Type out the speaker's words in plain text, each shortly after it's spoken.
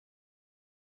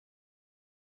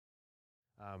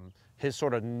His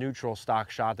sort of neutral stock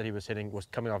shot that he was hitting was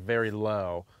coming off very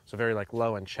low, so very like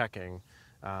low and checking,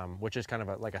 which is kind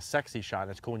of like a sexy shot,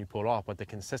 and it's cool when you pull it off, but the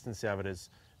consistency of it is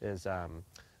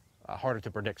harder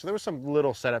to predict. So there was some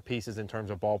little setup pieces in terms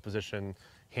of ball position,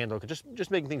 handle,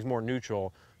 just making things more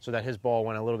neutral so that his ball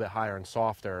went a little bit higher and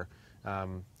softer,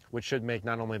 which should make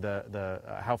not only the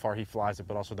how far he flies it,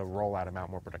 but also the rollout amount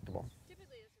more predictable.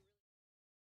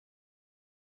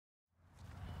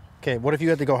 Okay, what if you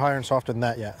had to go higher and softer than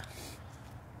that yet?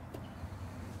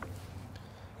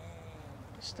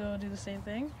 Still do the same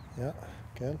thing? Yeah,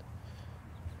 good.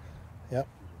 Yep.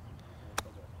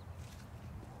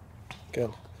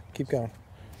 Good. Keep going.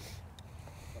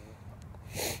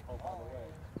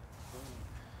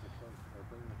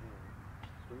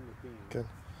 Good.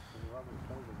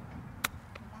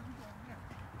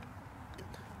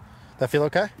 That feel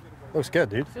okay? Looks good,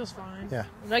 dude. Feels fine. Yeah.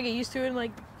 Did I get used to it in like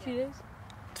a few days?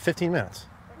 15 minutes.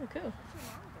 Oh, cool.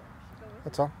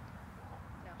 That's all.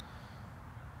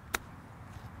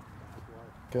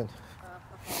 Good.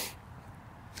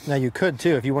 Now you could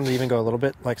too, if you wanted to even go a little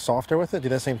bit like softer with it, do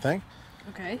that same thing.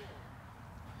 Okay.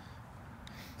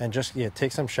 And just, yeah,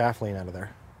 take some shaft lean out of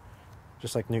there.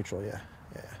 Just like neutral, yeah.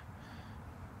 Yeah.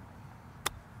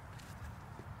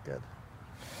 Good.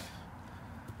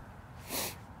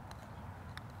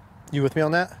 You with me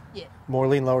on that? Yeah. More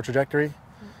lean, lower trajectory?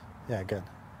 Mm-hmm. Yeah, good.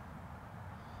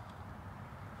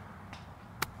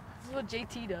 This is what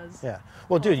JT does. Yeah.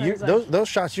 Well, dude, those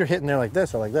shots you're hitting there like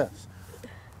this are like this.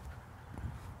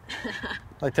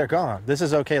 Like they're gone. This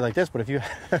is okay like this, but if you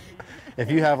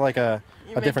if you have like a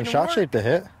different shot shape to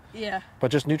hit, yeah. But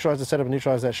just neutralize the setup and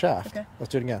neutralize that shaft. Okay. Let's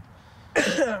do it again.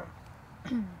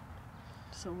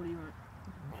 So what do you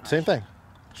want? Same thing.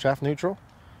 Shaft neutral.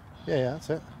 Yeah, that's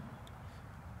it.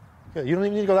 Good. You don't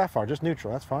even need to go that far. Just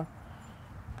neutral. That's fine.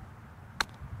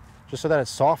 Just so that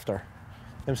it's softer. You know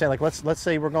what I'm saying? Like let's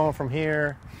say we're going from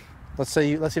here. Let's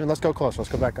go close. Let's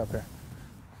go back up here.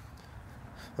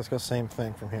 Let's go same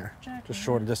thing from here. Just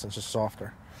shorter distance, just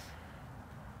softer.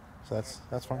 So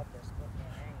that's fine.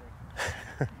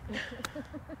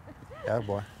 Yeah,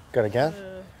 boy. Good again.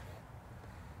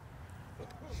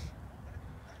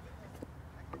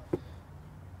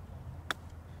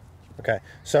 Okay,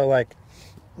 so like,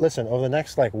 listen, over the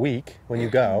next like week when you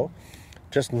go,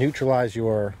 just neutralize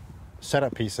your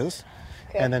setup pieces,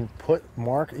 and then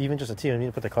mark even just a tee. You don't need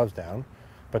to put the clubs down,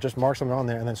 but just mark something on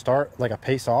there, and then start like a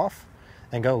pace off,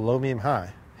 and go low, medium,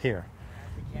 high here.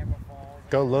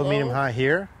 Go low, medium, high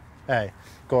here. Hey,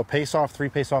 go a pace off, 3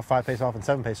 pace off, 5 pace off, and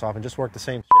 7 pace off, and just work the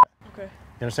same shit. Okay.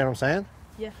 You understand what I'm saying?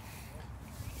 Yeah.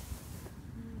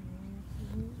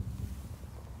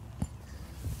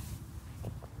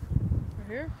 Right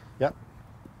here? Yep.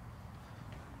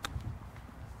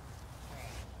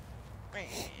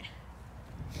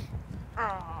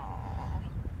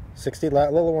 60, a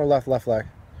little more left leg.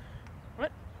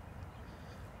 What?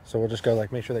 So we'll just go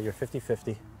like, make sure that you're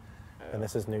 50-50. And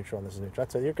this is neutral and this is neutral.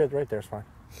 That's it. You're good right there. It's fine.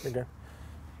 You're good.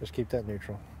 Just keep that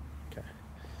neutral. Okay.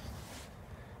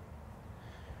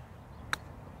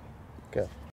 Good.